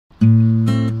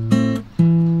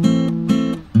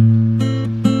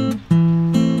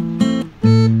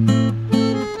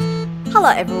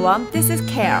Hello everyone, this is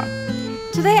Kara.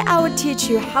 Today I will teach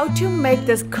you how to make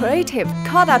this creative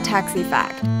cutout text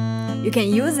effect. You can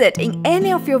use it in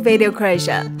any of your video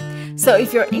creation. So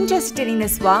if you're interested in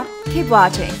this one, keep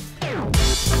watching.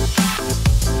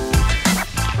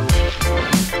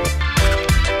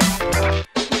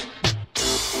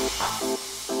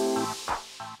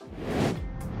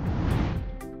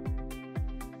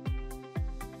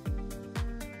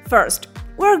 First,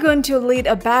 we're going to lead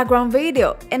a background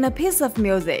video and a piece of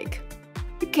music.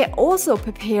 You can also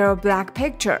prepare a black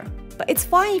picture, but it's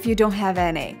fine if you don't have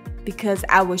any, because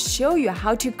I will show you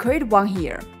how to create one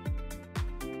here.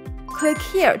 Click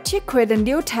here to create a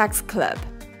new text clip.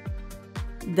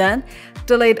 Then,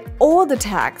 delete all the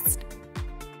text.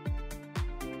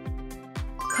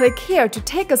 Click here to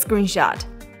take a screenshot.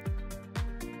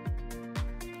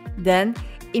 Then,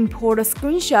 import a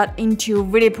screenshot into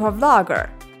VideoProc.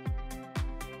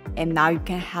 And now you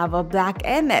can have a black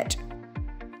image.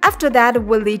 After that,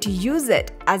 we'll need to use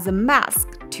it as a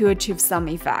mask to achieve some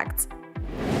effects.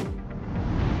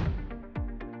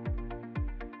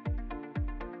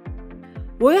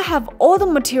 We have all the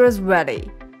materials ready.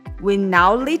 We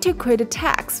now need to create a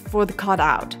text for the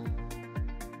cutout.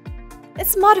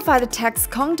 Let's modify the text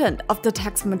content of the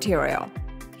text material.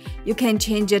 You can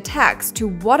change your text to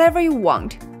whatever you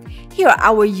want. Here I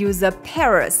will use a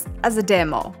Paris as a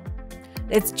demo.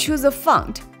 Let's choose a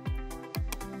font.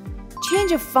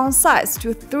 Change the font size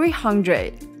to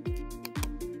 300.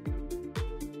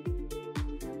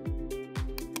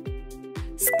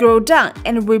 Scroll down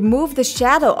and remove the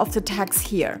shadow of the text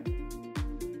here.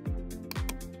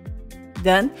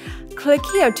 Then, click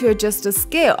here to adjust the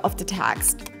scale of the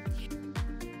text.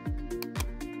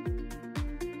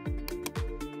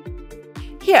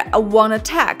 Here, I want the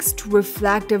text to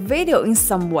reflect the video in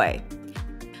some way.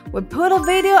 We put a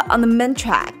video on the main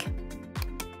track.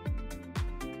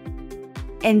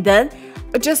 And then,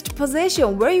 adjust the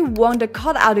position where you want the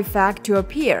cutout effect to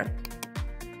appear.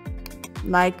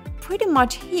 Like pretty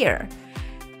much here.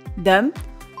 Then,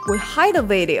 we hide the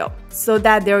video so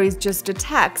that there is just the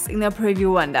text in the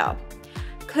preview window.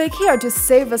 Click here to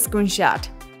save a screenshot.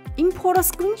 Import a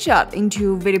screenshot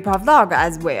into VideoProc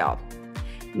as well.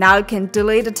 Now you can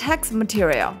delete the text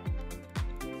material.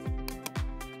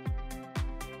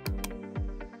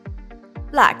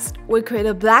 Next, we create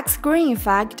a black screen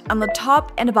effect on the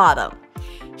top and bottom.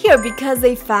 Here, because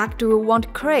the effect we want to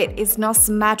create is not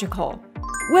symmetrical,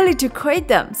 we need to create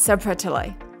them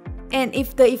separately. And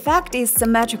if the effect is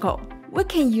symmetrical, we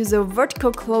can use a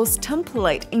vertical close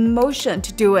template in motion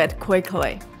to do it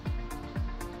quickly.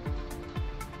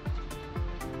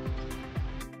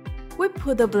 We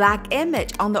put the black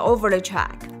image on the overlay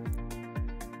track.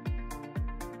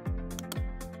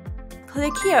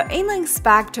 Click here in the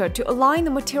inspector to align the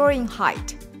material in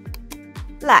height.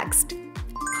 Next,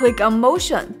 click on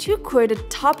Motion to create the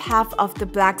top half of the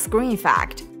black screen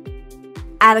effect.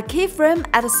 Add a keyframe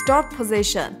at the start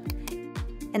position,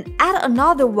 and add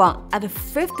another one at the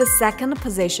 52nd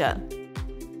position.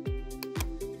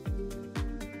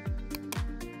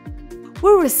 We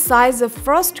resize the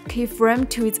first keyframe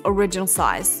to its original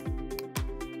size.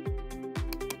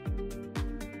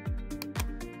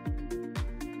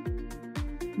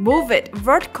 Move it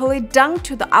vertically down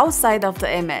to the outside of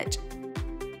the image.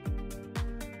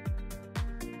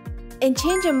 And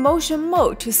change the motion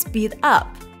mode to speed up.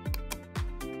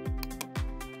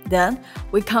 Then,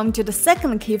 we come to the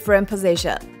second keyframe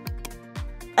position.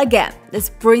 Again, let's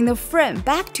bring the frame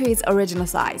back to its original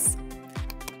size.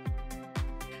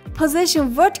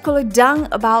 Position vertically down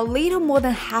about a little more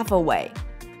than halfway.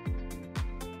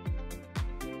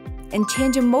 And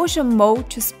change the motion mode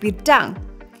to speed down.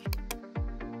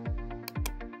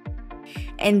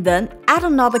 And then add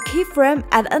another keyframe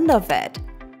at the end of it.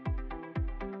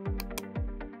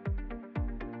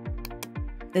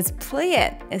 Let's play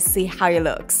it and see how it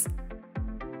looks.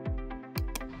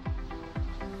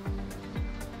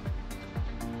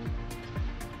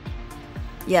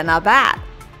 Yeah, not bad.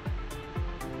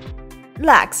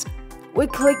 Next, we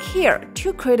click here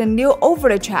to create a new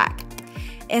overlay track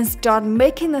and start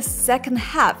making the second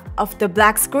half of the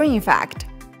black screen effect.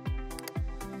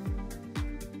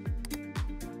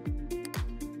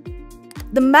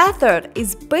 The method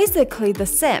is basically the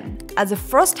same as the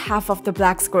first half of the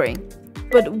black screen,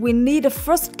 but we need the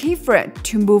first keyframe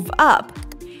to move up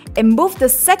and move the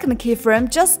second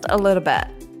keyframe just a little bit.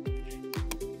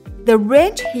 The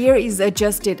range here is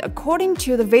adjusted according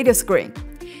to the video screen,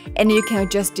 and you can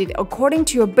adjust it according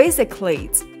to your basic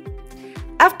needs.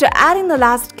 After adding the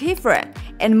last keyframe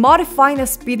and modifying the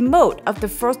speed mode of the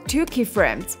first two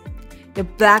keyframes, the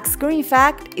black screen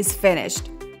effect is finished.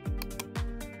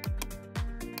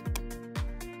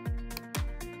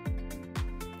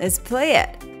 let's play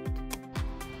it.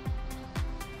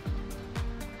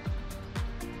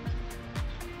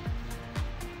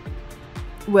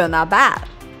 Well, not bad.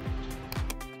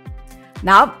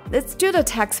 Now, let's do the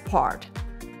text part.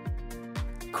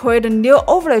 Create a new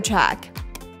overlay track.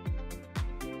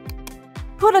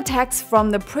 Put the text from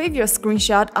the previous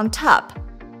screenshot on top.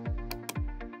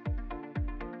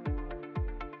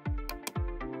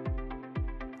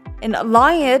 And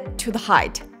align it to the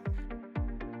height.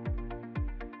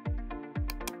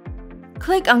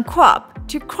 Click on Crop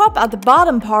to crop out the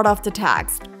bottom part of the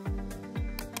text.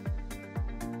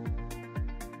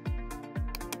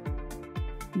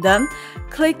 Then,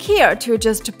 click here to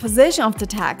adjust the position of the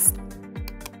text.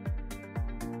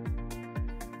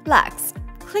 Next,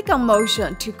 click on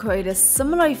Motion to create a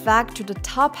similar effect to the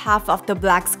top half of the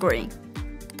black screen.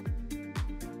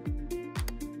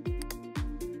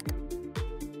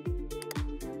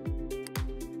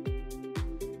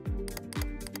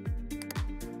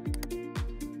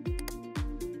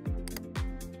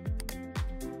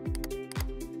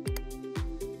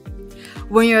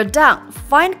 When you're done,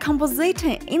 find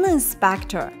Compositing in the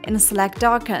inspector and select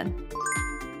Darken.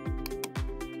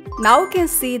 Now you can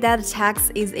see that the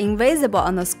text is invisible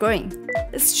on the screen.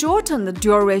 Let's shorten the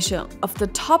duration of the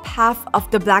top half of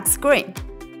the black screen.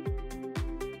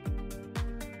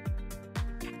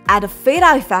 Add a fade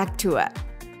out effect to it.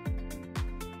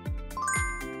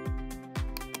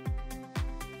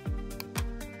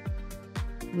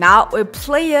 Now we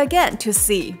play it again to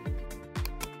see.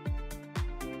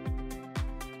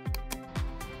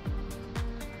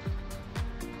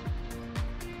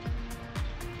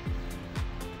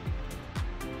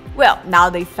 Well, now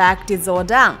the effect is all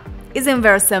done. Isn't it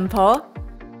very simple?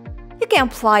 You can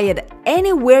apply it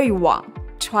anywhere you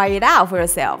want. Try it out for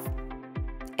yourself.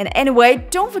 And anyway,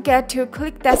 don't forget to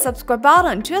click that subscribe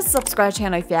button to subscribe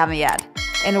channel if you haven't yet.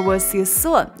 And we'll see you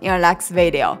soon in our next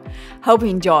video. Hope you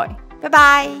enjoy. Bye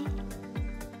bye!